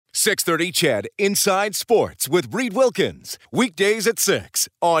630 CHED Inside Sports with Reed Wilkins. Weekdays at 6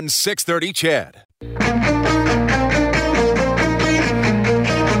 on 630 CHED.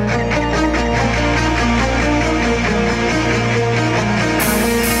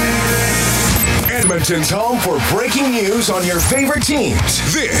 Edmonton's home for breaking news on your favorite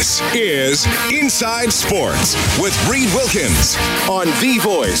teams. This is Inside Sports with Reed Wilkins on the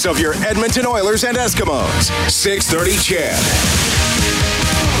voice of your Edmonton Oilers and Eskimos. 630 CHED.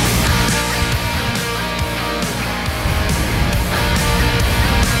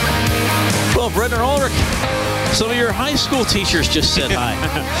 Well, Brendan Ulrich, some of your high school teachers just said hi.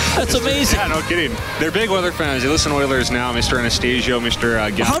 That's amazing. Yeah, no kidding. They're big Oilers fans. They listen to Oilers Now, Mr. Anastasio, Mr.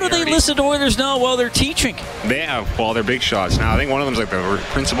 Galliardi. How do they listen to Oilers Now while they're teaching? They're big shots now. I think one of them's like the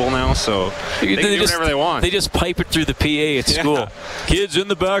principal now, so they can do whatever they want. They just pipe it through the PA at school. Kids in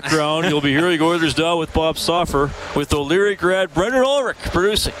the background, you'll be hearing Oilers Now with Bob Stauffer, with O'Leary grad Brendan Ulrich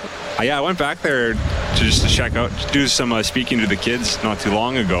producing. Yeah, I went back there to check out, to do some speaking to the kids not too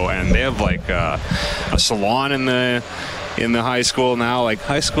long ago, and they have like a salon in the high school now. Like,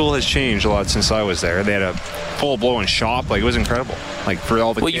 high school has changed a lot since I was there. They had a full-blown shop. Like, it was incredible. Like, for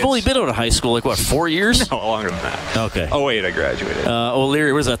all the kids. You've only been out of high school, like, what, 4 years? No, longer than that. Okay. Oh, wait, I graduated.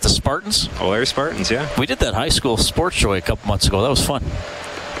 O'Leary, was that the Spartans? O'Leary Spartans, yeah. We did that high school sports show a couple months ago. That was fun.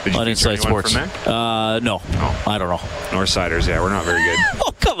 Did you on Inside Sports. From there? No. Oh. I don't know. Northsiders, yeah, we're not very good.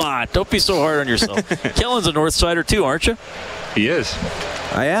 Oh, come on. Don't be so hard on yourself. Kellen's a Northsider too, aren't you? He is.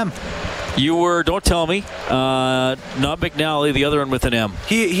 I am. You were, don't tell me, not McNally, the other one with an M.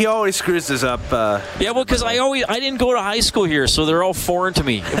 He always screws this up. Yeah, well, because I didn't go to high school here, so they're all foreign to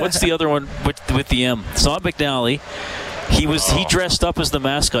me. What's the other one with the M? It's not McNally. He dressed up as the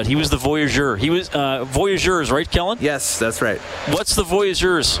mascot. He was the Voyageur. He was Voyageurs, right, Kellen? Yes, that's right. What's the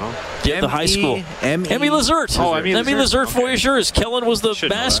Voyageurs? The high school. Emmy Lazert. Oh, Emmy Lazert okay. Voyageurs. Kellen was the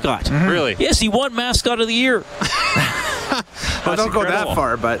mascot. Mm-hmm. Really? Yes, he won Mascot of the Year. Well, don't go that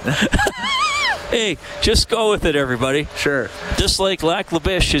far, but... Hey, just go with it, everybody. Sure. Just like Lac La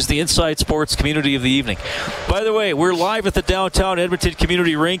Biche is the Inside Sports Community of the Evening. By the way, we're live at the downtown Edmonton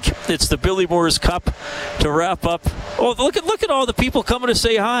Community Rink. It's the Billy Moore's Cup to wrap up. Oh, look at all the people coming to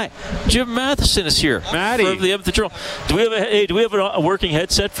say hi. Jim Matheson is here. Matty. For the Edmonton Journal. Do we have a working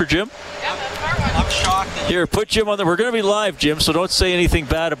headset for Jim? I'm shocked. Here, put Jim on there. We're going to be live, Jim, so don't say anything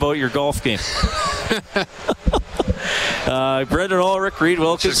bad about your golf game. Brendan Ulrich, Reed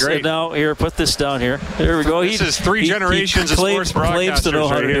Wilkins, and now here, put this down here. There we go. This is three generations of sports broadcasters. Claims to know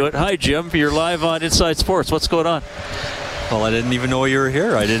how right to here. do it. Hi, Jim. You're live on Inside Sports. What's going on? Well, I didn't even know you were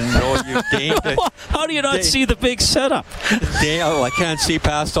here. I didn't know you gained. How do you not see the big setup? I can't see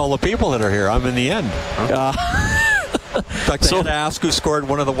past all the people that are here. I'm in the end. In fact, I had to ask who scored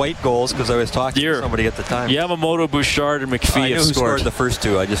one of the white goals because I was talking to somebody at the time. Yamamoto, Bouchard, and McPhee I knew have who scored the first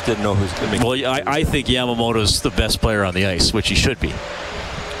two. I just didn't know who's going to Well, I think Yamamoto's the best player on the ice, which he should be.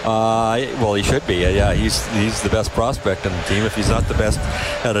 Well, he should be. Yeah, he's the best prospect on the team. If he's not the best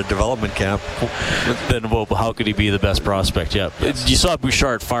at a development camp, then how could he be the best prospect? Yeah, yes. You saw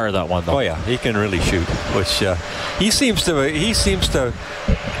Bouchard fire that one, though. Oh yeah, he can really shoot. Which he seems to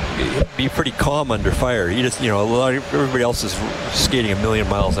be pretty calm under fire. He just, everybody else is skating a million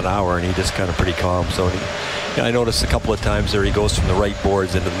miles an hour, and he just kind of pretty calm. So I noticed a couple of times there he goes from the right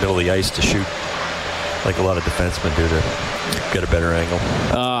boards into the middle of the ice to shoot, like a lot of defensemen do to get a better angle.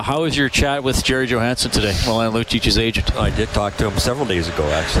 How was your chat with Jerry Johansson today, Milan Lucic's agent? I did talk to him several days ago,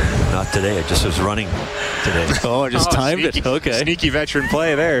 actually. Not today. I just was running today. I just timed it. Okay. Sneaky veteran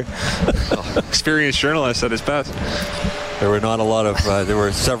play there. Experienced journalist at his best. There were not a lot of. There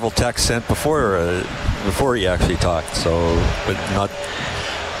were several texts sent before he actually talked. So, but not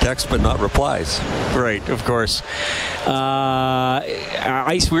texts, but not replies. Right, of course. We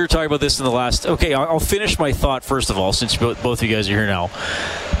were talking about this in the last. Okay, I'll finish my thought first of all, since both of you guys are here now.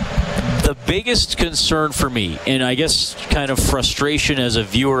 The biggest concern for me, and I guess kind of frustration as a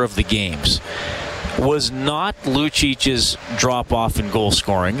viewer of the games, was not Lucic's drop-off in goal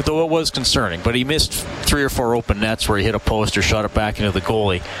scoring, though it was concerning. But he missed 3 or 4 open nets where he hit a post or shot it back into the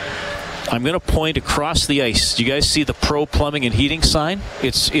goalie. I'm going to point across the ice. Do you guys see the Pro Plumbing and Heating sign?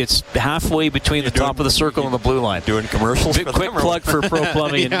 It's halfway between the top of the circle and the blue line. Doing commercials for quick plug for Pro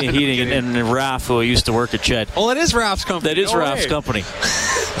Plumbing and Heating and Raph, who used to work at Ched. Well, it is Raph's company. That is Raph's company.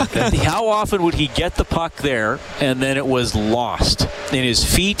 Okay. How often would he get the puck there and then it was lost in his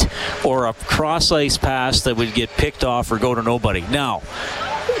feet or a cross-ice pass that would get picked off or go to nobody? Now,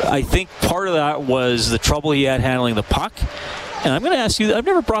 I think part of that was the trouble he had handling the puck. And I'm going to ask you, I've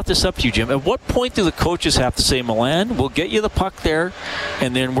never brought this up to you, Jim. At what point do the coaches have to say, Milan, we'll get you the puck there,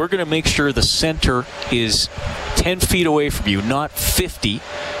 and then we're going to make sure the center is 10 feet away from you, not 50.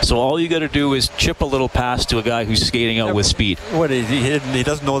 So all you got to do is chip a little pass to a guy who's skating out with speed. What, he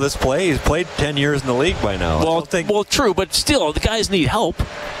doesn't know this play? He's played 10 years in the league by now. Well, true, but still, the guys need help.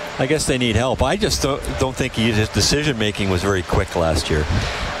 I guess they need help. I just don't think his decision making was very quick last year.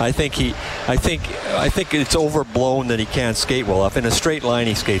 I think it's overblown that he can't skate well enough. In a straight line,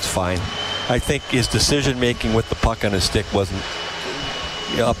 he skates fine. I think his decision making with the puck on his stick wasn't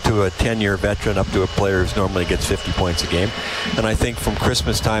up to a 10-year veteran, up to a player who normally gets 50 points a game. And I think from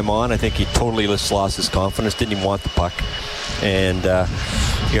Christmas time on, I think he totally just lost his confidence, didn't even want the puck, and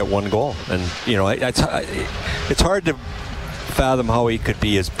he got one goal. And it's hard to fathom how he could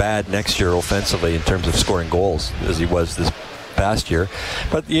be as bad next year offensively in terms of scoring goals as he was this past year.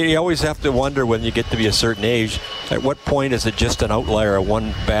 But you always have to wonder when you get to be a certain age, at what point is it just an outlier of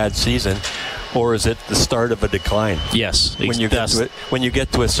one bad season, or is it the start of a decline? Yes. When you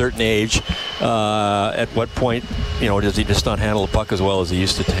get to a certain age, at what point, does he just not handle the puck as well as he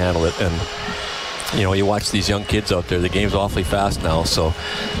used to handle it? And you watch these young kids out there. The game's awfully fast now, so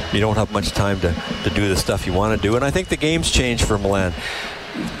you don't have much time to do the stuff you want to do. And I think the game's changed for Milan.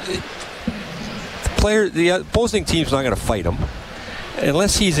 The opposing team's not going to fight him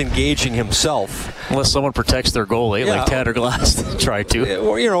unless he's engaging himself. Unless someone protects their goalie, like Tanner Glass tried to.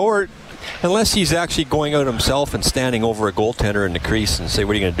 Or unless he's actually going out himself and standing over a goaltender in the crease and say,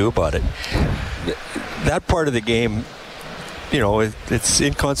 what are you going to do about it? That part of the game, it's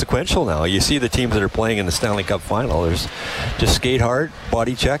inconsequential now. You see the teams that are playing in the Stanley Cup final. There's just skate hard,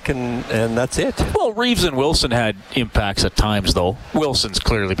 body check, and that's it. Well, Reeves and Wilson had impacts at times, though. Wilson's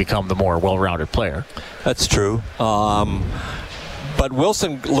clearly become the more well-rounded player. That's true. But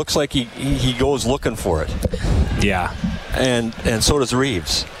Wilson looks like he goes looking for it. Yeah. And so does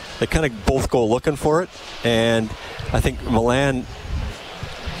Reeves. They kind of both go looking for it. And I think Milan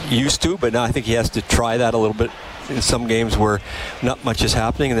used to, but now I think he has to try that a little bit in some games where not much is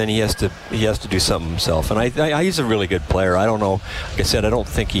happening, and then he has to do something himself. And he's a really good player. I don't know. Like I said, I don't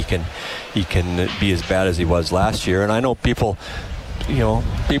think he can be as bad as he was last year. And I know people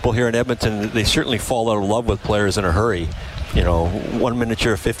here in Edmonton, they certainly fall out of love with players in a hurry. 1 minute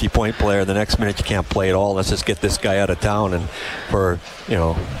you're a 50-point player, the next minute you can't play at all. Let's just get this guy out of town and for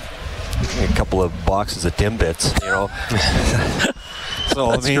a couple of boxes of Timbits.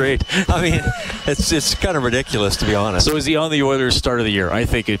 So That's great. It's kind of ridiculous, to be honest. So is he on the Oilers' start of the year? I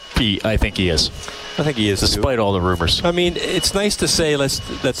think he is. I think he is, despite all the rumors. It's nice to say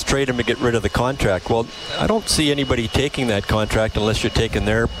let's trade him to get rid of the contract. Well, I don't see anybody taking that contract unless you're taking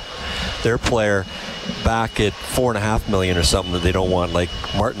their player back at $4.5 million or something that they don't want, like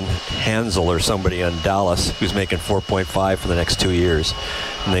Martin Hansel or somebody on Dallas who's making $4.5 for the next 2 years.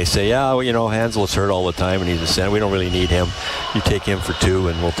 And they say, Hansel's hurt all the time and he's a center. We don't really need him. You take him for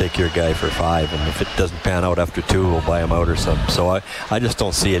 $2 and we'll take your guy for $5. And if it doesn't pan out after 2, we'll buy him out or something. So I just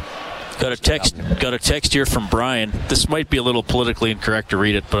don't see it. Got a text here from Brian. This might be a little politically incorrect to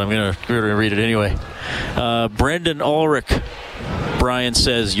read it, but I'm going to read it anyway. Brendan Ulrich. Brian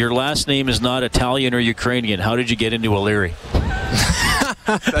says, your last name is not Italian or Ukrainian. How did you get into O'Leary?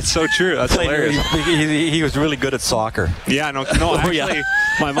 That's so true. That's hilarious. He was really good at soccer. Yeah, no. Actually,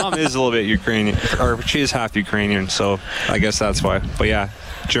 my mom is a little bit Ukrainian, or she is half Ukrainian, so I guess that's why. But yeah,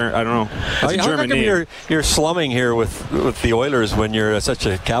 I don't know. It's a German name. You're slumming here with the Oilers when you're such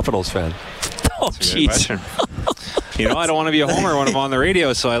a Capitals fan? Oh, jeez. I don't want to be a homer when I'm on the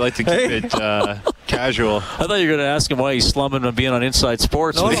radio, so I like to keep it casual. I thought you were going to ask him why he's slumming and being on Inside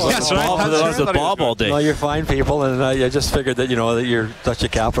Sports. No, with Bob all day. No, you're fine, people, and I just figured that that you're such a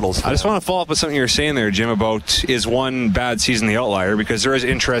Capitals fan. I just want to follow up with something you were saying there, Jim, about is one bad season the outlier, because there is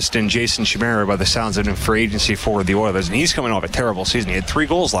interest in Jason Chimera by the sounds of it in free agency for the Oilers, and he's coming off a terrible season. He had 3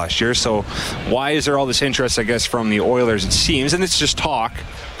 goals last year, so why is there all this interest, I guess, from the Oilers, it seems, and it's just talk,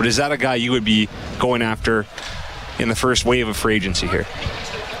 but is that a guy you would be going after in the first wave of free agency here?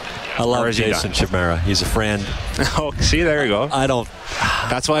 I love Jason Chimera. He's a friend. Oh, see, there you go.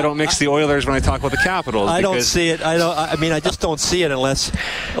 That's why I don't mix the Oilers when I talk about the Capitals. I don't see it. I just don't see it unless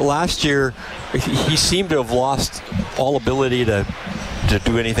last year he seemed to have lost all ability to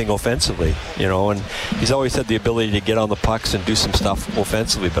do anything offensively, and he's always had the ability to get on the pucks and do some stuff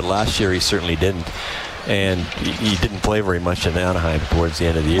offensively, but last year he certainly didn't. And he didn't play very much in Anaheim towards the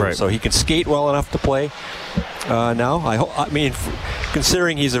end of the year. Right. So he can skate well enough to play now.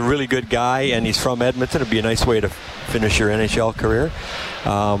 Considering he's a really good guy and he's from Edmonton, it'd be a nice way to finish your NHL career.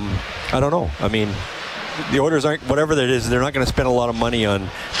 I don't know. The Oilers aren't, whatever that is, they're not going to spend a lot of money on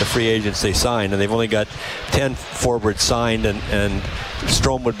the free agents they signed, and they've only got 10 forwards signed, and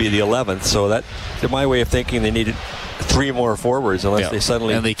Strome would be the 11th. So that, in my way of thinking, they needed 3 more forwards unless they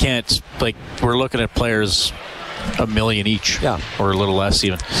suddenly... And they can't, we're looking at players $1 million each. Yeah. Or a little less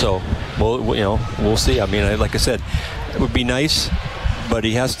even. So, we'll see. I mean, like I said, it would be nice, but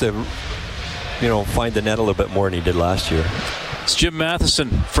he has to, find the net a little bit more than he did last year. It's Jim Matheson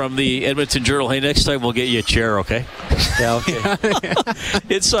from the Edmonton Journal. Hey, next time we'll get you a chair, okay? Yeah, okay.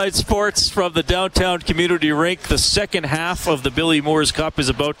 Inside Sports from the downtown community rink. The second half of the Billy Moores Cup is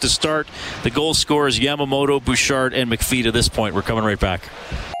about to start. The goal scorers Yamamoto, Bouchard, and McPhee to this point. We're coming right back.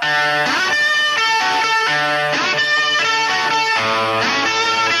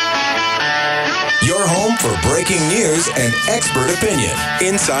 Your home for breaking news and expert opinion.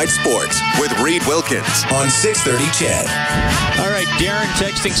 Inside Sports with Reed Wilkins on 630 CHED. All right, Darren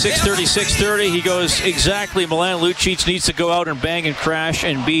texting 630. He goes, exactly, Milan Lucic needs to go out and bang and crash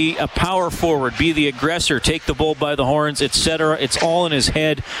and be a power forward, be the aggressor, take the bull by the horns, etc. It's all in his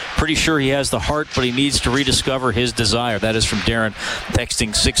head. Pretty sure he has the heart, but he needs to rediscover his desire. That is from Darren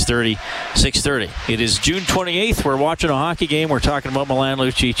texting 630. It is June 28th. We're watching a hockey game. We're talking about Milan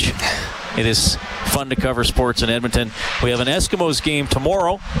Lucic. It is fun to cover sports in Edmonton. We have an Eskimos game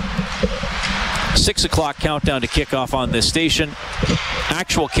tomorrow. 6 o'clock countdown to kickoff on this station.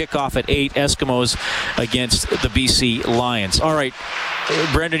 Actual kickoff at 8. Eskimos against the BC Lions. All right,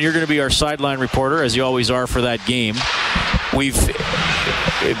 Brendan, you're going to be our sideline reporter, as you always are for that game. We've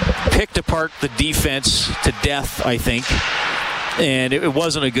picked apart the defense to death, I think. And it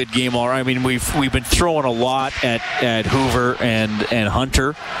wasn't a good game, all right. I mean, we've been throwing a lot at Hoover and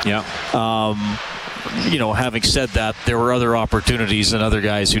Hunter. Yeah. Having said that, there were other opportunities and other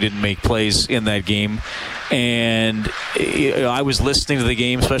guys who didn't make plays in that game. And I was listening to the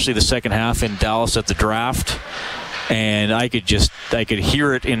game, especially the second half in Dallas at the draft. And I could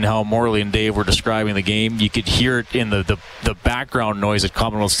hear it in how Morley and Dave were describing the game. You could hear it in the background noise at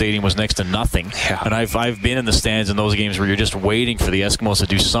Commonwealth Stadium was next to nothing. Yeah. And I've been in the stands in those games where you're just waiting for the Eskimos to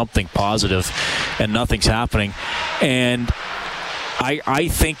do something positive, and nothing's happening. And I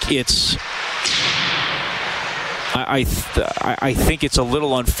think it's. I think it's a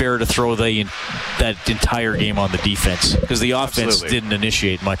little unfair to throw that entire game on the defense, because the offense didn't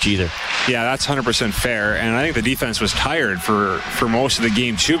initiate much either. Yeah, that's 100% fair, and I think the defense was tired for most of the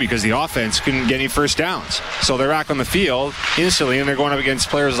game too, because the offense couldn't get any first downs. So they're back on the field instantly, and they're going up against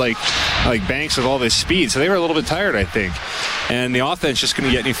players like Banks with all this speed. So they were a little bit tired, I think. And the offense just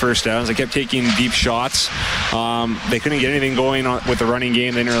couldn't get any first downs. They kept taking deep shots. They couldn't get anything going with the running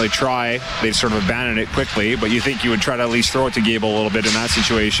game. They didn't really try. They sort of abandoned it quickly. But you think you would try to at least throw it to Gable a little bit in that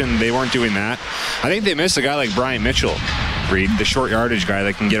situation. They weren't doing that. I think they missed a guy like Brian Mitchell, Reed, the short yardage guy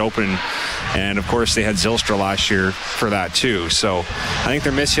that can get open. And, of course, they had Zylstra last year for that, too. So I think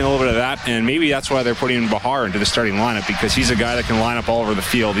they're missing a little bit of that. And maybe that's why they're putting Bahar into the starting lineup, because he's a guy that can line up all over the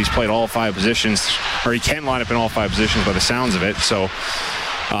field. He's played all 5 positions, or he can line up in all 5 positions by the sounds of it. So...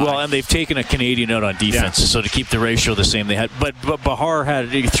 and they've taken a Canadian out on defense, so to keep the ratio the same, they had. But Bahar had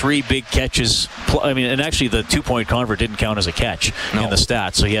 3 big catches. And actually the 2-point convert didn't count as a catch in the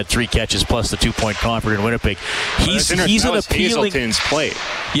stats. So he had 3 catches plus the 2-point convert in Winnipeg. He's an appealing. Hazelton's play.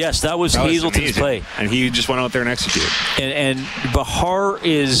 Yes, that was Hazelton's play, and he just went out there and executed. And Bahar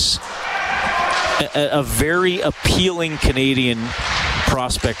is a very appealing Canadian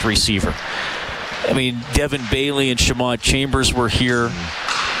prospect receiver. I mean, Devin Bailey and Shamad Chambers were here.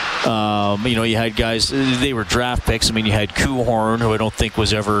 You had guys, they were draft picks. I mean, you had Kuhorn, who I don't think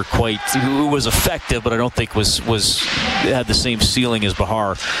was ever who was effective, but I don't think had the same ceiling as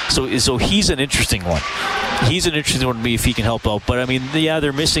Bahar. So he's an interesting one. He's an interesting one to me if he can help out. But I mean,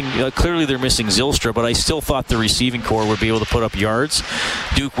 they're missing, clearly they're missing Zylstra, but I still thought the receiving core would be able to put up yards.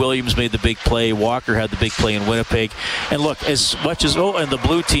 Duke Williams made the big play. Walker had the big play in Winnipeg. And look, as much as, and the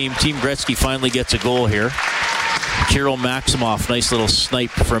blue team, Team Gretzky finally gets a goal here. Kirill Maximoff, nice little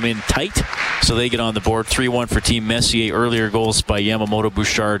snipe from in tight. So they get on the board. 3-1 for Team Messier. Earlier goals by Yamamoto,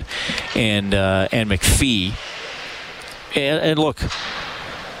 Bouchard, and McPhee. And look,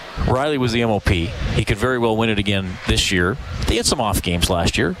 Riley was the MOP. He could very well win it again this year. They had some off games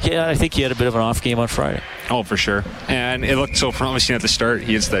last year. Yeah, I think he had a bit of an off game on Friday. Oh, for sure. And it looked so promising at the start.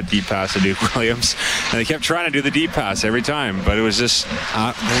 He hits that deep pass to Duke Williams. And they kept trying to do the deep pass every time, but it was just,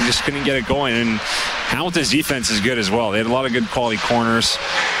 they just couldn't get it going. And Hamilton's defense is good as well. They had a lot of good quality corners,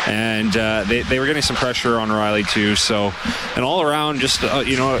 and they were getting some pressure on Riley too. So, and all around, just,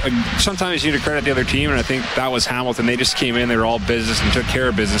 sometimes you need to credit the other team, and I think that was Hamilton. They just came in, they were all business and took care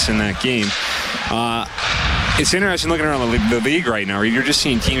of business in that game. It's interesting looking around the league right now. You're just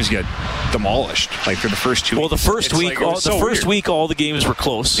seeing teams get demolished, like for the first 2 weeks. Well, the first week, all the games were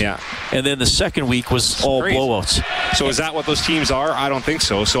close. Yeah. And then the second week was all blowouts. So is that what those teams are? I don't think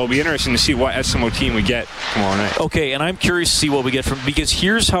so. So it'll be interesting to see what Eskimo team we get tomorrow night. Okay, and I'm curious to see what we get because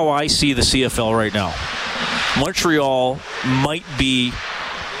here's how I see the CFL right now. Montreal might be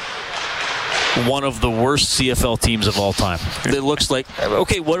one of the worst CFL teams of all time. It looks like,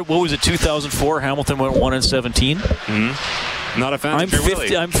 okay, what was it, 2004? Hamilton went 1-17? Mm-hmm. Not a fan. I'm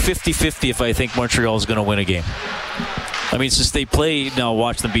 50-50 if I think Montreal is going to win a game. I mean, since they play now,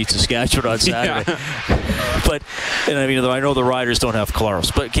 watch them beat Saskatchewan on Saturday. But, and I mean, I know the Riders don't have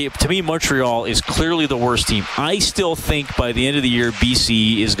Claros, but okay, to me, Montreal is clearly the worst team. I still think by the end of the year,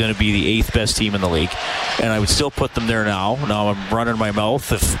 BC is going to be the 8th best team in the league, and I would still put them there now. Now I'm running my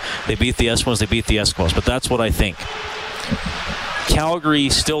mouth. If they beat the Eskimos, they beat the Eskimos, but that's what I think. Calgary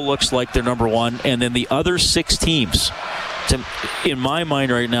still looks like they're number one, and then the other 6 teams, in my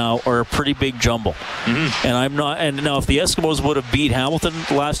mind right now, are a pretty big jumble. Mm-hmm. And I'm not. And now, if the Eskimos would have beat Hamilton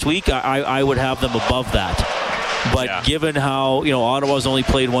last week, I would have them above that. But given how, Ottawa's only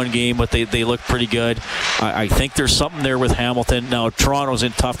played one game, but they look pretty good. I think there's something there with Hamilton. Now, Toronto's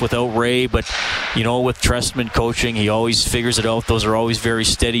in tough without Ray, but, with Trestman coaching, he always figures it out. Those are always very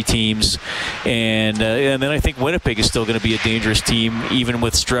steady teams. And then I think Winnipeg is still going to be a dangerous team, even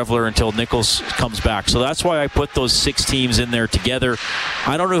with Strevler until Nichols comes back. So that's why I put those 6 teams in there together.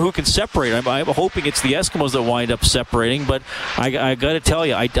 I don't know who can separate. I'm hoping it's the Eskimos that wind up separating, but I got to tell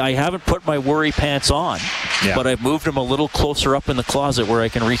you, I haven't put my worry pants on. Yeah. But I've moved them a little closer up in the closet where I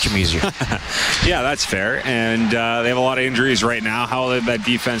can reach them easier. Yeah, that's fair. And they have a lot of injuries right now. How will that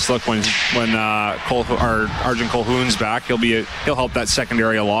defense look when Arjun Colquhoun's back? He'll help that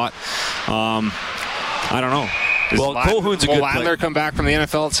secondary a lot. I don't know. Colquhoun's a good player. Will Landler come back from the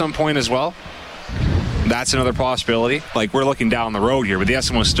NFL at some point as well? That's another possibility. Like, we're looking down the road here, but the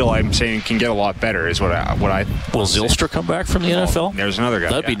Eskimos still, I'm saying, can get a lot better is what I Will Zylstra come back from the NFL? There's another guy.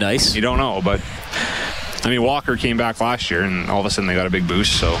 That'd be nice. You don't know, but I mean, Walker came back last year, and all of a sudden they got a big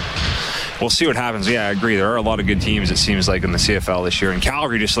boost, so we'll see what happens. Yeah, I agree. There are a lot of good teams, it seemes like, in the CFL this year, and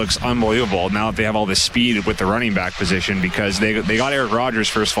Calgary just looks unbelievable now that they have all this speed with the running back position, because they got Eric Rogers,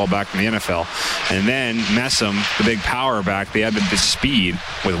 first of all, back from the NFL, and then Messam, the big power back, they had the speed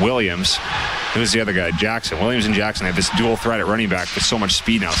with Williams. Who's the other guy? Jackson. Williams and Jackson have this dual threat at running back with so much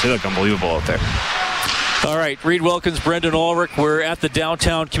speed now, so they look unbelievable out there. All right, Reed Wilkins, Brendan Ulrich. We're at the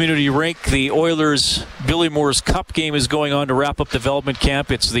downtown community rink. The Oilers Billy Moore's Cup game is going on to wrap up development camp.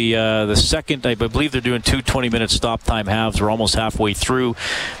 It's the second. I believe they're doing 2 20-minute stop time halves. We're almost halfway through.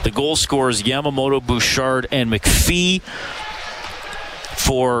 The goal scorers Yamamoto, Bouchard, and McPhee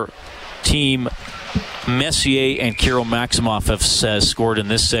for Team Messier, and Kirill Maximov have scored in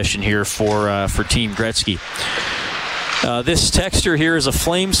this session here for Team Gretzky. This texter here is a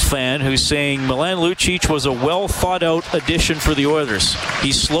Flames fan who's saying Milan Lucic was a well-thought-out addition for the Oilers.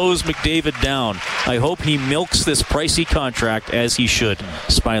 He slows McDavid down. I hope he milks this pricey contract as he should.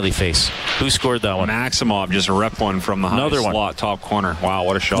 Smiley face. Who scored that one? Maximov just rep one from the high slot, top corner. Wow,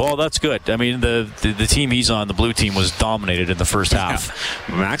 what a shot. Well, that's good. I mean, the team he's on, the blue team, was dominated in the first half.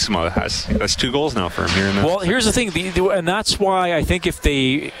 Yeah. Maximov that's 2 goals now for him here. Well, here's the thing, and that's why I think if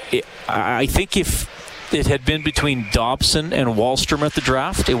it had been between Dobson and Wahlstrom at the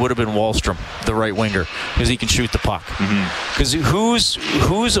draft, it would have been Wahlstrom, the right winger, because he can shoot the puck. Because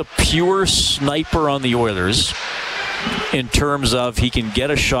who's a pure sniper on the Oilers in terms of he can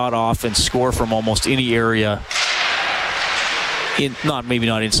get a shot off and score from almost any area, maybe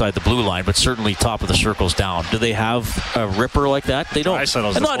not inside the blue line, but certainly top of the circles down. Do they have a ripper like that? They don't.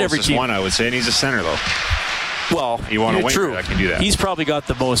 Dreisaitl's the closest one, I would say, and he's a center, though. Well, you want a winger that can do that. He's probably got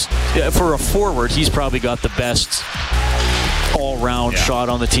the most, for a forward, he's probably got the best all-round shot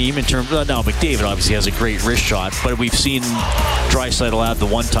on the team in terms of, now McDavid obviously has a great wrist shot, but we've seen Draisaitl add the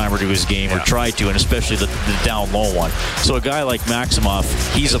one-timer to his game, or try to, and especially the down-low one. So a guy like Maximov,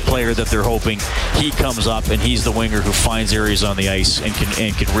 he's a player that they're hoping he comes up and he's the winger who finds areas on the ice and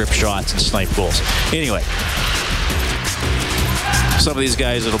can rip shots and snipe goals. Anyway, some of these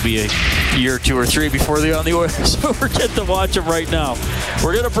guys, it'll be a year, 2 or 3 before they're on the Oilers. So we're getting to watch them right now.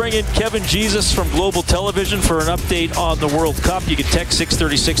 We're going to bring in Kevin Jesus from Global Television for an update on the World Cup. You can text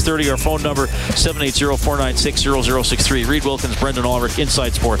 630-630, our phone number 780-496-0063. Reed Wilkins, Brendan Ulrich,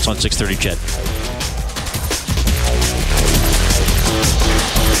 Inside Sports on 630 CHED.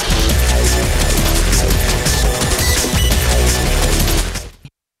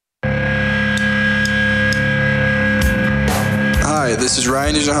 Hi, this is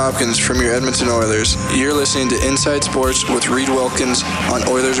Ryan Nugent-Hopkins from your Edmonton Oilers. You're listening to Inside Sports with Reed Wilkins on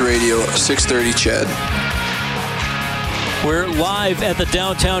Oilers Radio, 630 CHED. We're live at the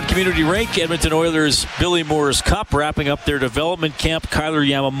downtown community rink. Edmonton Oilers Billy Moore's Cup wrapping up their development camp. Kyler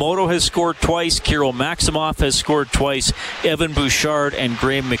Yamamoto has scored twice. Kirill Maximoff has scored twice. Evan Bouchard and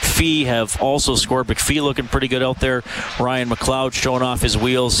Graham McPhee have also scored. McPhee looking pretty good out there. Ryan McLeod showing off his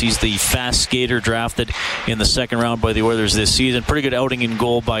wheels. He's the fast skater drafted in the second round by the Oilers this season. Pretty good outing in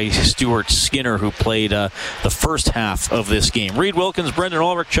goal by Stuart Skinner, who played the first half of this game. Reed Wilkins, Brendan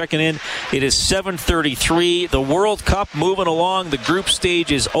Ulrich checking in. It is 7:33. The World Cup moving along. The group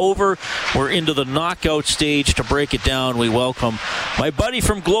stage is over. We're into the knockout stage. To break it down, we welcome my buddy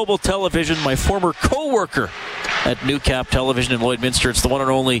from Global Television, my former co-worker at Newcap Television in Lloydminster. It's the one and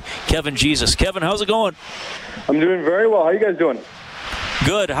only Kevin Jesus. Kevin, how's it going? I'm doing very well. How are you guys doing?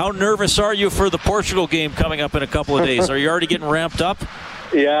 Good. How nervous are you for the Portugal game coming up in a couple of days? Are you already getting ramped up?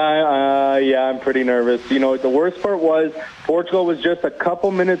 Yeah, I'm pretty nervous. You know, the worst part was Portugal was just a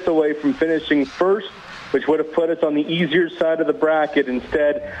couple minutes away from finishing first, which would have put us on the easier side of the bracket.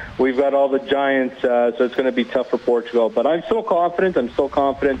 Instead, we've got all the giants, so it's going to be tough for Portugal. But I'm still confident.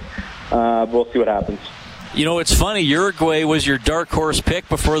 We'll see what happens. You know, it's funny. Uruguay was your dark horse pick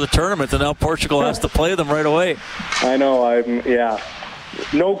before the tournament, and now Portugal has to play them right away. I know.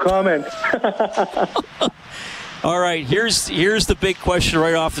 No comment. All right, here's the big question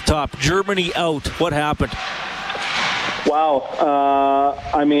right off the top. Germany out. What happened? Wow.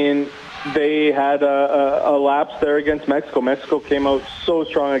 They had a lapse there against Mexico. Mexico came out so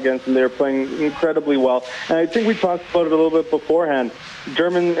strong against them. They were playing incredibly well. And I think we talked about it a little bit beforehand.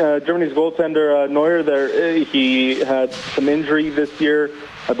 Germany's goaltender, Neuer, he had some injury this year.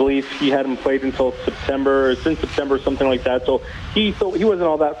 I believe he hadn't played until since September, something like that. So he wasn't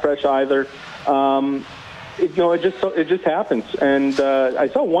all that fresh either. It just happens. And I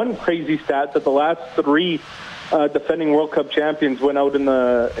saw one crazy stat that the last three defending World Cup champions went out in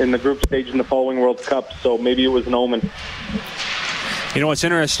the group stage in the following World Cup, so maybe it was an omen. You know what's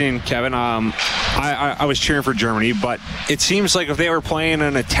interesting, Kevin? I was cheering for Germany, but it seems like if they were playing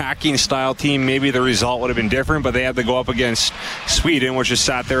an attacking style team, maybe the result would have been different. But they had to go up against Sweden, which just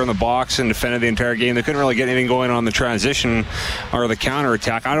sat there in the box and defended the entire game. They couldn't really get anything going on the transition or the counter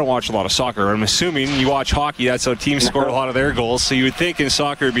attack. I don't watch a lot of soccer. I'm assuming you watch hockey. That's how teams score a lot of their goals. So you would think in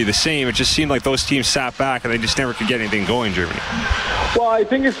soccer it'd be the same. It just seemed like those teams sat back and they just never could get anything going. Germany. Well, I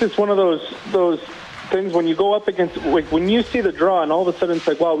think it's just one of those things when you go up against, like when you see the draw and all of a sudden it's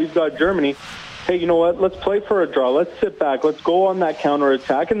like, wow, we've got Germany. Hey, you know what? Let's play for a draw. Let's sit back. Let's go on that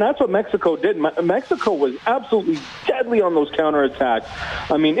counterattack. And that's what Mexico did. Mexico was absolutely deadly on those counterattacks.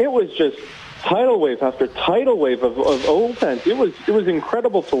 I mean, it was just tidal wave after tidal wave of offense. It was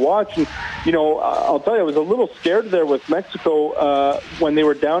incredible to watch. And, you know, I'll tell you, I was a little scared there with Mexico when they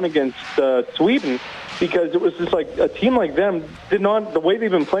were down against Sweden, because it was just like a team like them the way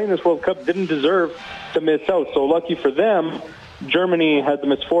they've been playing this World Cup didn't deserve to miss out. So lucky for them, Germany had the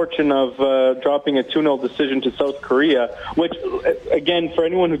misfortune of dropping a 2-0 decision to South Korea, which, again, for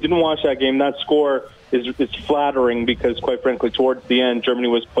anyone who didn't watch that game, that score is flattering because, quite frankly, towards the end, Germany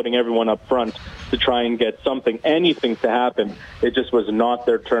was putting everyone up front to try and get anything to happen. It just was not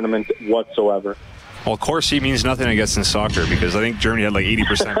their tournament whatsoever. Well, Corsi means nothing, I guess, in soccer, because I think Germany had like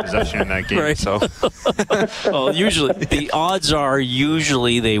 80% possession in that game. Right. So, well, usually the odds are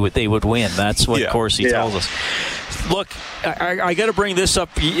they would win. That's what Corsi tells us. Look, I got to bring this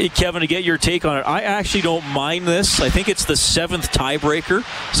up, Kevin, to get your take on it. I actually don't mind this. I think it's the 7th tiebreaker,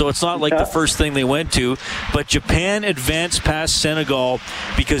 so it's not like the first thing they went to. But Japan advanced past Senegal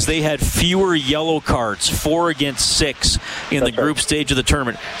because they had fewer yellow cards, 4 against 6 in the group stage of the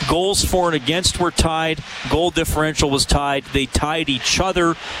tournament. Goals for and against were tied. Goal differential was tied. They tied each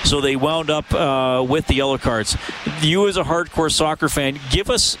other, so they wound up with the yellow cards. You, as a hardcore soccer fan, give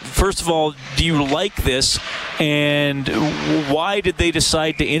us, first of all, do you like this? And why did they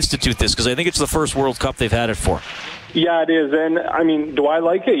decide to institute this? Because I think it's the first World Cup they've had it for. Yeah, it is. And, I mean, do I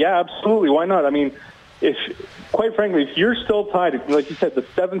like it? Yeah, absolutely. Why not? I mean, quite frankly, if you're still tied, like you said, the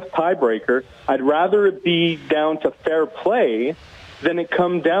 7th tiebreaker, I'd rather it be down to fair play than it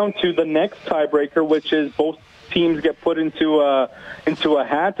come down to the next tiebreaker, which is both teams get put into a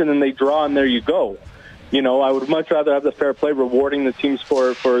hat and then they draw and there you go. You know, I would much rather have the fair play rewarding the teams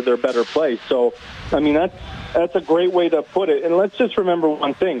for their better play. So, I mean, that's a great way to put it. And let's just remember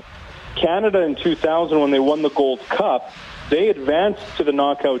one thing. Canada in 2000, when they won the Gold Cup, they advanced to the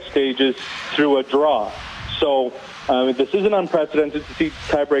knockout stages through a draw. So this isn't unprecedented to see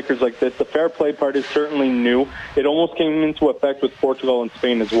tiebreakers like this. The fair play part is certainly new. It almost came into effect with Portugal and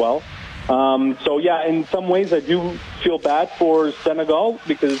Spain as well. So, yeah, in some ways I do feel bad for Senegal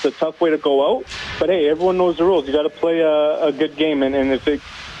because it's a tough way to go out. But, hey, everyone knows the rules. You got to play a good game. And if it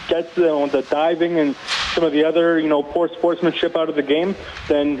gets the diving and some of the other, poor sportsmanship out of the game,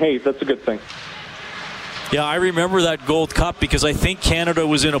 then, hey, that's a good thing. Yeah, I remember that Gold Cup because I think Canada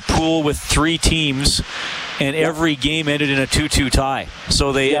was in a pool with 3 teams, and every game ended in a 2-2 tie.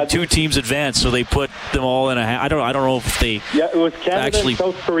 So they had 2 teams advanced, so they put them all in a. I don't know if they. Yeah, it was Canada and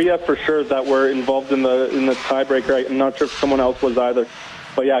South Korea for sure that were involved in the tiebreaker. I'm not sure if someone else was either.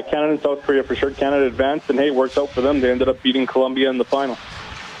 But yeah, Canada and South Korea for sure. Canada advanced, and hey, it worked out for them. They ended up beating Colombia in the final.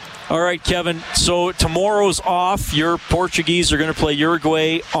 All right, Kevin. So tomorrow's off. Your Portuguese are going to play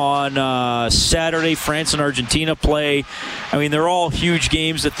Uruguay on Saturday. France and Argentina play. I mean, they're all huge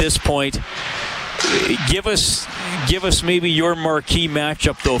games at this point. Give us maybe your marquee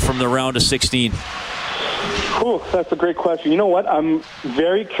matchup, though, from the round of 16. Cool. That's a great question. You know what? I'm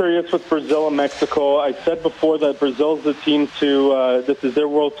very curious with Brazil and Mexico. I said before that Brazil's the team this is their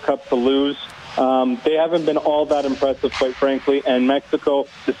World Cup to lose. They haven't been all that impressive, quite frankly. And Mexico,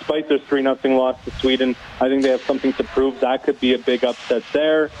 despite their 3-0 loss to Sweden, I think they have something to prove. That could be a big upset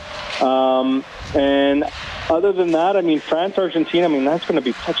there. And other than that, I mean, France, Argentina, that's going to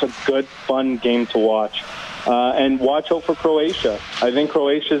be such a good, fun game to watch. And watch out for Croatia. I think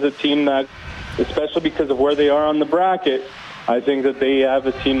Croatia is a team that, especially because of where they are on the bracket, I think that they have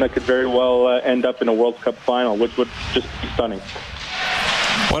a team that could very well end up in a World Cup final, which would just be stunning.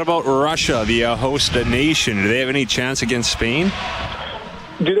 What about Russia, the host nation? Do they have any chance against Spain?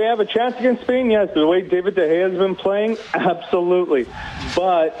 Do they have a chance against Spain? Yes. The way David De Gea has been playing, absolutely.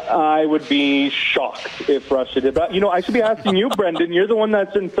 But I would be shocked if Russia did that. I should be asking you, Brendan. You're the one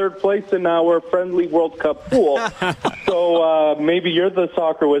that's in third place in our friendly World Cup pool. So maybe you're the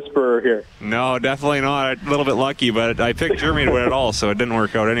soccer whisperer here. No, definitely not. A little bit lucky, but I picked Germany to win it all, so it didn't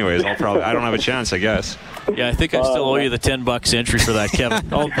work out anyways. I don't have a chance, I guess. Yeah, I think I still owe you the $10 entry for that,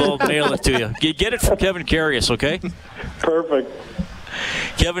 Kevin. I'll mail it to you. Get it from Kevin Carius, okay? Perfect.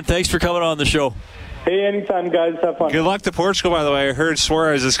 Kevin, thanks for coming on the show. Hey, anytime, guys. Have fun. Good luck to Portugal, by the way. I heard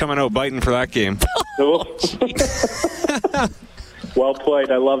Suarez is coming out biting for that game. Well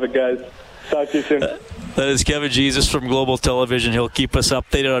played. I love it, guys. Talk to you soon. That is Kevin Jesus from Global Television. He'll keep us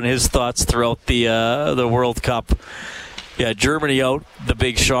updated on his thoughts throughout the World Cup. Yeah, Germany out, the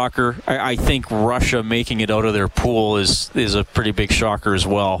big shocker. I think Russia making it out of their pool is a pretty big shocker as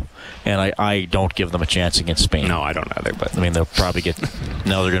well. And I don't give them a chance against Spain. No, I don't either. But they'll probably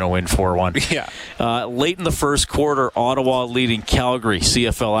now they're going to win 4-1. Yeah. Late in the first quarter, Ottawa leading Calgary.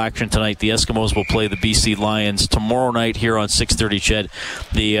 CFL action tonight. The Eskimos will play the BC Lions tomorrow night here on 6:30. Ched.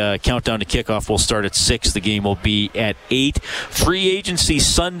 The countdown to kickoff will start at 6. The game will be at 8. Free agency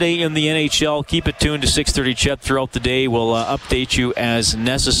Sunday in the NHL. Keep it tuned to 6:30. Ched throughout the day. We'll update you as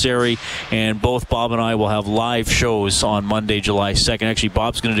necessary. And both Bob and I will have live shows on Monday, July 2nd. Actually,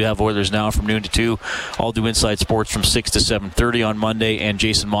 Bob's going to have Oilers Now from noon to 2. I'll do Inside Sports from 6 to 7:30 on Monday, and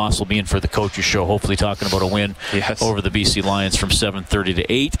Jason Moss will be in for the Coaches Show, hopefully talking about a win over the BC Lions from 7:30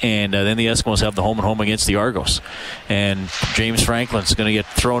 to 8. And then the Eskimos have the home against the Argos. And James Franklin's going to get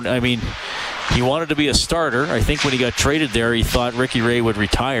thrown. I mean, he wanted to be a starter. I think when he got traded there, he thought Ricky Ray would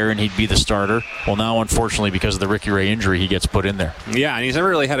retire and he'd be the starter. Well, now, unfortunately, because of the Ricky Ray injury, he gets put in there. Yeah, and he's never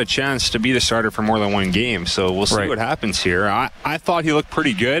really had a chance to be the starter for more than one game, so we'll see what happens here. I thought he looked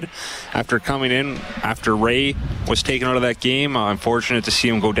pretty good after coming in, after Ray was taken out of that game. Unfortunate to see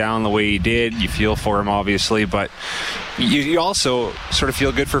him go down the way he did. You feel for him, obviously, but you also sort of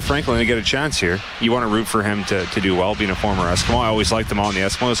feel good for Franklin to get a chance here. You want to root for him to do well, being a former Eskimo. I always liked him on the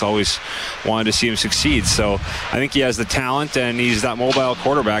Eskimos, always wanted to see him succeed. So I think he has the talent, and he's that mobile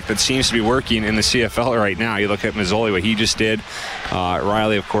quarterback that seems to be working in the CFL right now. You look at Mazzoli, what he just did.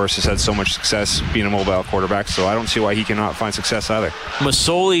 Riley, of course, has had so much success being a mobile quarterback, so I don't see why he cannot find success either.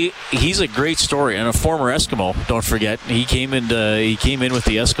 Mazzoli, he's a great story, and a former Eskimo, don't forget. He came in with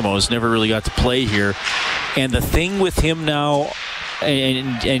the Eskimos, never really got to play here. And the thing with him now,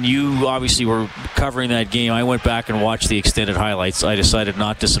 and you obviously were covering that game. I went back and watched the extended highlights. I decided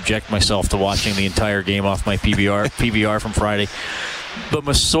not to subject myself to watching the entire game off my PVR from Friday. But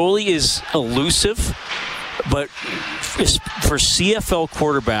Mazzoli is elusive, but for CFL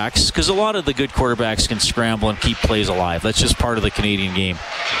quarterbacks, because a lot of the good quarterbacks can scramble and keep plays alive. That's just part of the Canadian game.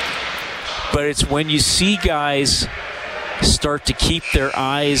 But it's when you see guys start to keep their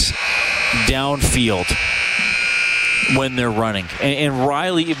eyes downfield when they're running. And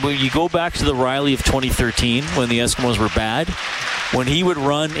Riley, when you go back to the Riley of 2013 when the Eskimos were bad, when he would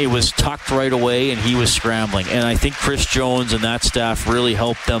run, it was tucked right away and he was scrambling. And I think Chris Jones and that staff really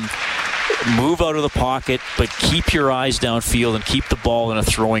helped them move out of the pocket, but keep your eyes downfield and keep the ball in a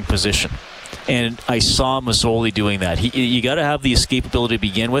throwing position. And I saw Mazzoli doing that. You got to have the escapability to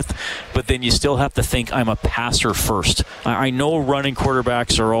begin with, but then you still have to think, I'm a passer first. I know running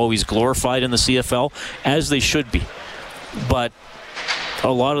quarterbacks are always glorified in the CFL, as they should be. But a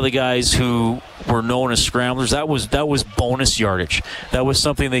lot of the guys who were known as scramblers, that was bonus yardage. That was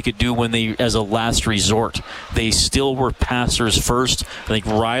something they could do when they, as a last resort. They still were passers first. I think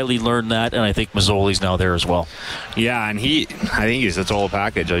Riley learned that, and I think Mazzoli's now there as well. Yeah, and I think he's the total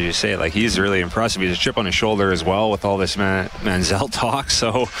package, as you say. Like, he's really impressive. He has a chip on his shoulder as well with all this Manziel talk,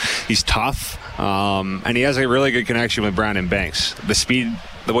 so he's tough. And he has a really good connection with Brandon Banks. The speed,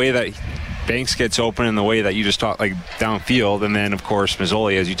 the way that Banks gets open in the way that you just talked, like downfield, and then of course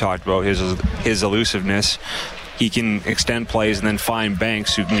Mazzoli, as you talked about, his elusiveness. He can extend plays and then find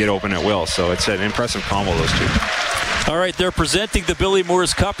Banks who can get open at will. So it's an impressive combo, those two. All right, they're presenting the Billy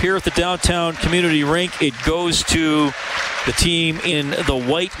Moores Cup here at the Downtown Community Rink. It goes to the team in the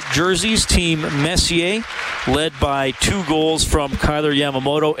white jerseys, Team Messier, led by 2 goals from Kyler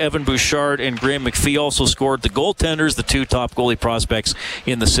Yamamoto. Evan Bouchard and Graham McPhee also scored. The goaltenders, the 2 top goalie prospects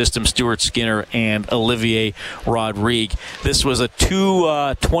in the system, Stuart Skinner and Olivier Rodrigue. This was a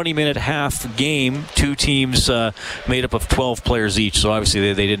 20-minute half game. 2 teams made up of 12 players each, so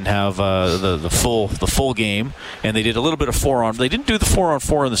obviously they didn't have the full game, and they did a little bit of 4-on. They didn't do the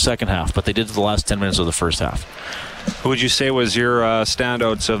 4-on-4 in the second half, but they did the last 10 minutes of the first half. Who would you say was your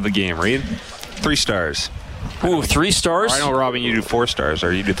standouts of the game, Reed? 3 stars. Ooh, 3 stars? I know, Robin, you do 4 stars,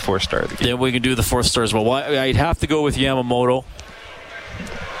 or you do the 4 star of the game. Yeah, we can do the 4 stars. Well, I'd have to go with Yamamoto.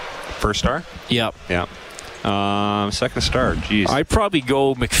 First star? Yep. Yeah. Second star, geez. I'd probably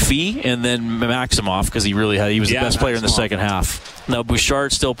go McPhee and then Maximoff, because he was the best player in the second half. Now,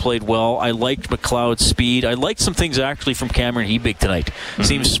 Bouchard still played well. I liked McLeod's speed. I liked some things actually from Cameron Hebig tonight.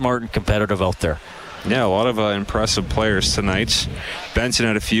 Seems smart and competitive out there. Yeah, a lot of impressive players tonight. Benson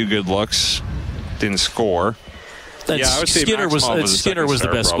had a few good looks, didn't score. I would say Skinner was the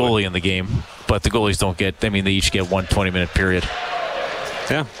best goalie in the game, but the goalies don't get. They each get 1 20-minute period.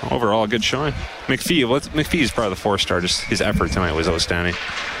 Yeah, overall a good showing. McPhee's probably the 4 star. Just his effort tonight was outstanding.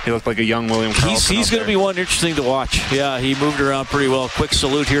 He looked like a young William Karlsson. He's going to be one interesting to watch. Yeah, he moved around pretty well. Quick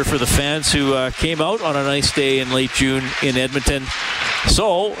salute here for the fans who came out on a nice day in late June in Edmonton.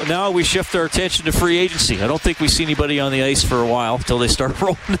 So now we shift our attention to free agency. I don't think we see anybody on the ice for a while until they start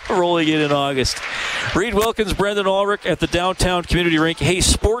rolling it in August. Reed Wilkins, Brendan Ulrich at the Downtown Community Rink. Hey,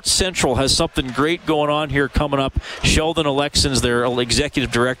 Sports Central has something great going on here coming up. Sheldon Alexon's their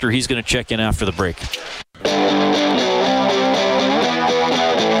executive director. He's going to check in after the break.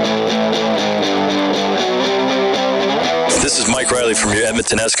 This is Mike Riley from your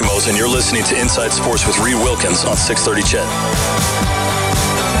Edmonton Eskimos, and you're listening to Inside Sports with Reed Wilkins on 630 CHED.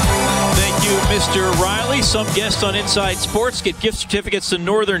 Thank you, Mr. Riley. Some guests on Inside Sports get gift certificates to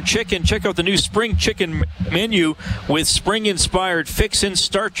Northern Chicken. Check out the new spring chicken menu with spring-inspired fixins.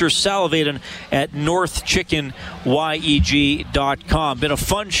 Start your salivating at northchickenyeg.com. Been a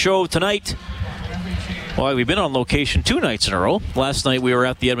fun show tonight. Well, we've been on location 2 nights in a row. Last night we were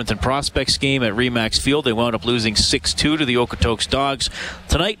at the Edmonton Prospects game at Remax Field. They wound up losing 6-2 to the Okotoks Dogs.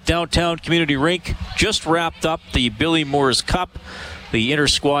 Tonight, Downtown Community Rink just wrapped up the Billy Moores Cup, the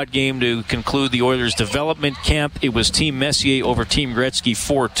inter-squad game to conclude the Oilers' development camp. It was Team Messier over Team Gretzky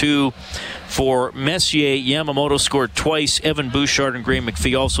 4-2. For Messier, Yamamoto scored twice. Evan Bouchard and Graham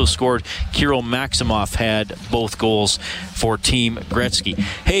McPhee also scored. Kirill Maximoff had both goals for Team Gretzky.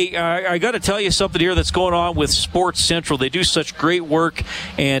 Hey, I got to tell you something here that's going on with Sports Central. They do such great work,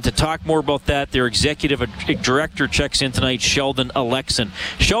 and to talk more about that, their executive director checks in tonight, Sheldon Alexon.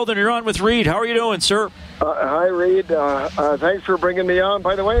 Sheldon, you're on with Reed. How are you doing, sir? Hi, Reed. Thanks for bringing me on.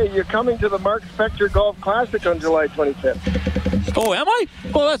 By the way, you're coming to the Mark Spector Golf Classic on July 25th. Oh, am I?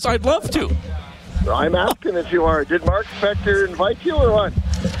 Well, I'd love to. I'm asking if you are. Did Mark Spector invite you or what?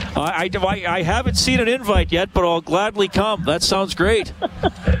 I haven't seen an invite yet, but I'll gladly come. That sounds great.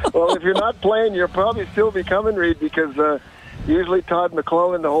 Well, if you're not playing, you'll probably still be coming, Reed, because usually Todd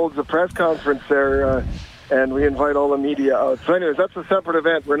McClellan holds a press conference there, and we invite all the media out. So anyways, that's a separate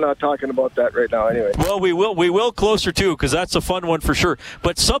event. We're not talking about that right now anyway. Well, we will closer to, because that's a fun one for sure.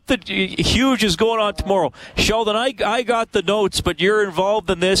 But something huge is going on tomorrow. Sheldon, I got the notes, but you're involved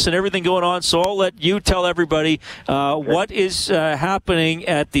in this and everything going on, so I'll let you tell everybody what is happening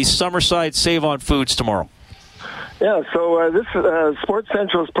at the Summerside Save on Foods tomorrow. Yeah, so this Sports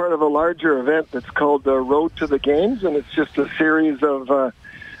Central is part of a larger event that's called Road to the Games, and it's just a series of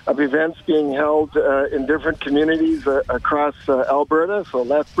events being held in different communities across Alberta, so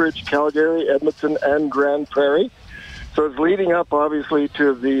Lethbridge, Calgary, Edmonton, and Grand Prairie. So it's leading up, obviously,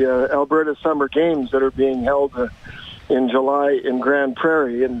 to the Alberta Summer Games that are being held in July in Grand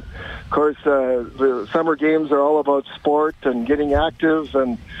Prairie. And, of course, the summer games are all about sport and getting active.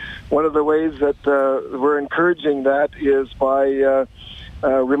 And one of the ways that we're encouraging that is by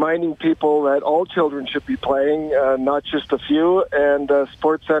reminding people that all children should be playing, not just a few. And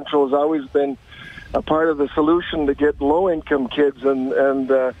Sports Central has always been a part of the solution to get low-income kids and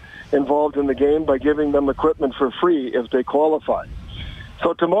involved in the game by giving them equipment for free if they qualify.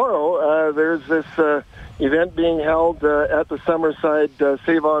 So tomorrow, there's this event being held at the Summerside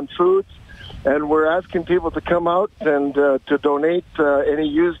Save On Foods, and we're asking people to come out and to donate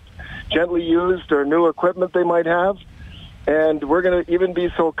any gently used or new equipment they might have. And we're going to even be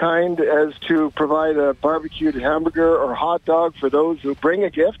so kind as to provide a barbecued hamburger or hot dog for those who bring a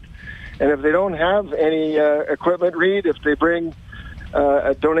gift. And if they don't have any equipment, Reed, if they bring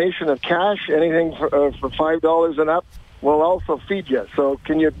a donation of cash, anything for $5 and up, we'll also feed you. So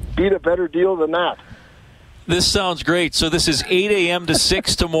can you beat a better deal than that? This sounds great. So this is 8 a.m. to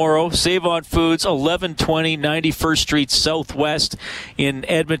 6 tomorrow. Save On Foods, 1120 91st Street Southwest in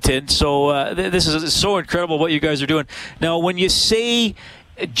Edmonton. So this is so incredible what you guys are doing. Now, when you say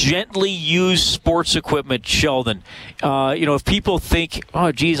gently used sports equipment, Sheldon, if people think,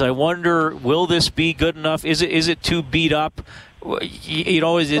 oh, geez, I wonder, will this be good enough? Is it too beat up?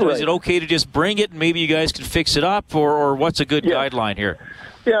 Is it okay to just bring it and maybe you guys can fix it up, or what's a good guideline here?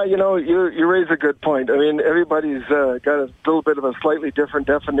 Yeah, you raise a good point. I mean, everybody's got a little bit of a slightly different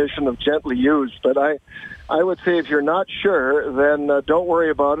definition of gently used, but I would say if you're not sure, then don't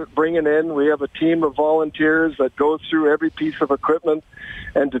worry about it. Bring it in. We have a team of volunteers that go through every piece of equipment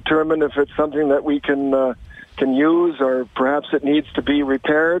and determine if it's something that we can use or perhaps it needs to be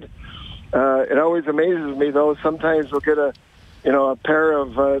repaired. It always amazes me, though. Sometimes we'll get a pair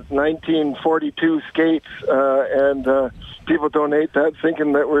of 1942 skates, and people donate that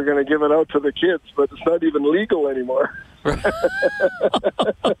thinking that we're going to give it out to the kids, but it's not even legal anymore.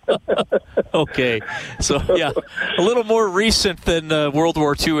 Okay, so yeah, a little more recent than World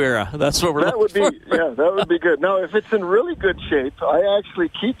War II era. That's what we're looking for. Yeah, that would be good. Now, if it's in really good shape, I actually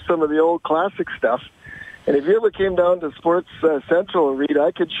keep some of the old classic stuff. And if you ever came down to Sports Central, Reed,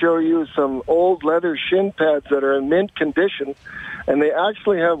 I could show you some old leather shin pads that are in mint condition, and they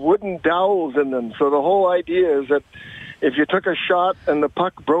actually have wooden dowels in them. So the whole idea is that if you took a shot and the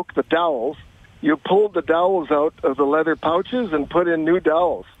puck broke the dowels, you pulled the dowels out of the leather pouches and put in new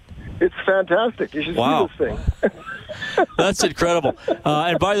dowels. It's fantastic. You should see this thing. That's incredible.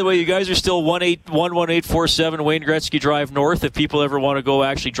 And by the way, you guys are still 11847 Wayne Gretzky Drive North if people ever want to go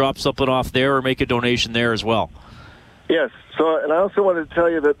actually drop something off there or make a donation there as well. Yes. So, and I also wanted to tell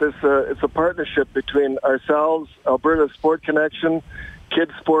you that this it's a partnership between ourselves, Alberta Sport Connection,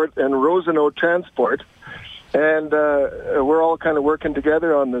 Kids Sport, and Rosenau Transport. And we're all kind of working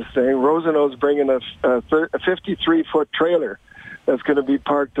together on this thing. Rosenau's bringing a 53-foot trailer that's going to be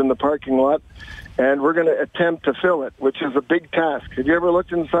parked in the parking lot, and we're going to attempt to fill it, which is a big task. Have you ever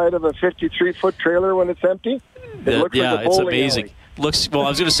looked inside of a 53-foot trailer when it's empty? It looks like a bowling it's amazing. alley. I was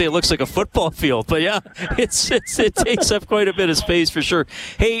going to say it looks like a football field, but yeah, it takes up quite a bit of space for sure.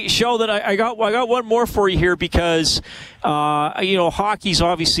 Hey, Sheldon, I got one more for you here because hockey's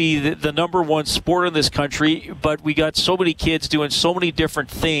obviously the number one sport in this country, but we got so many kids doing so many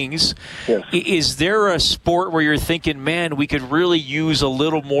different things. Yes. Is there a sport where you're thinking, man, we could really use a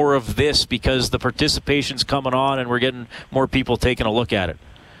little more of this because the participation's coming on and we're getting more people taking a look at it?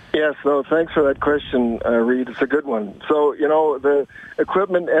 Yes, no, thanks for that question, Reed. It's a good one. So, the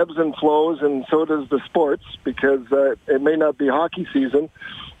equipment ebbs and flows, and so does the sports, because it may not be hockey season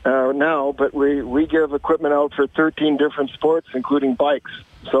now, but we give equipment out for 13 different sports, including bikes.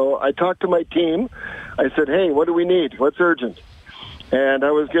 So I talked to my team. I said, hey, what do we need? What's urgent? And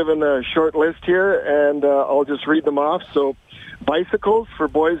I was given a short list here, and I'll just read them off. So bicycles for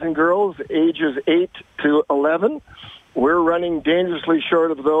boys and girls ages 8 to 11. We're running dangerously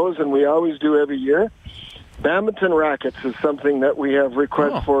short of those, and we always do every year. Badminton rackets is something that we have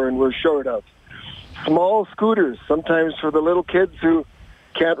requests for and we're short of. Small scooters, sometimes for the little kids who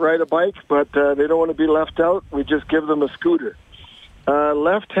can't ride a bike, but they don't want to be left out. We just give them a scooter.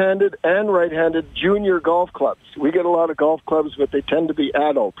 Left-handed and right-handed junior golf clubs. We get a lot of golf clubs, but they tend to be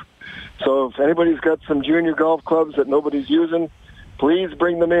adult. So if anybody's got some junior golf clubs that nobody's using, please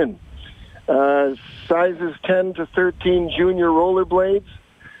bring them in. Sizes 10 to 13 junior rollerblades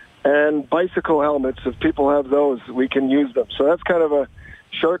and bicycle helmets. If people have those, we can use them. So that's kind of a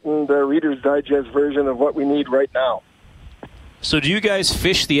shortened Reader's Digest version of what we need right now. So do you guys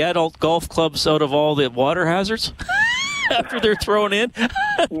fish the adult golf clubs out of all the water hazards after they're thrown in?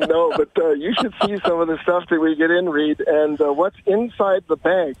 No, but you should see some of the stuff that we get in, Reed. And what's inside the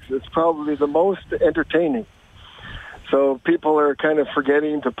bags is probably the most entertaining. So people are kind of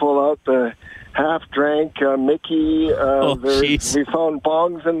forgetting to pull out the half-drank Mickey. We found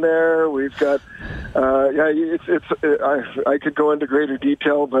bongs in there. We've got, I could go into greater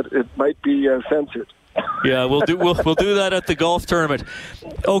detail, but it might be censored. Yeah, we'll do that at the golf tournament.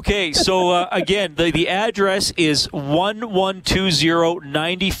 Okay, so again, the address is 1120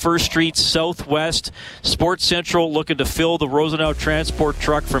 91st Street Southwest. Sports Central looking to fill the Rosenau transport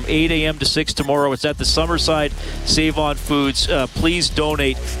truck from 8 a.m. to 6 tomorrow. It's at the Summerside Save on Foods. Please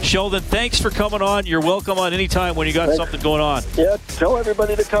donate. Sheldon, thanks for coming on. You're welcome on any time when you got something going on. Yeah, tell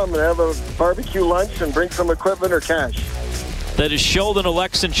everybody to come and have a barbecue lunch and bring some equipment or cash. That is Sheldon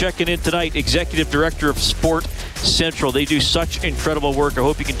Alexon checking in tonight, Executive Director of Sport Central. They do such incredible work. I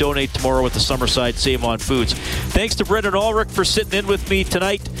hope you can donate tomorrow with the Summerside Save on Foods. Thanks to Brendan Ulrich for sitting in with me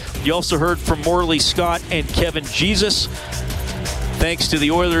tonight. You also heard from Morley Scott and Kevin Jesus. Thanks to the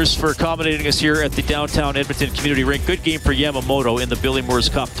Oilers for accommodating us here at the downtown Edmonton Community Rink. Good game for Yamamoto in the Billy Moores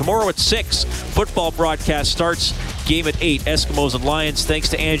Cup. Tomorrow at 6, football broadcast starts. Game at 8, Eskimos and Lions. Thanks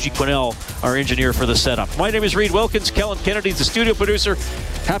to Angie Quinnell, our engineer, for the setup. My name is Reed Wilkins. Kellen Kennedy's the studio producer.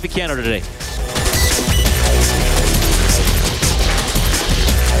 Happy Canada Day.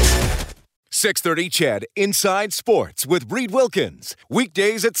 630 CHED Inside Sports with Reed Wilkins.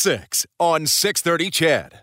 Weekdays at 6 on 630 CHED.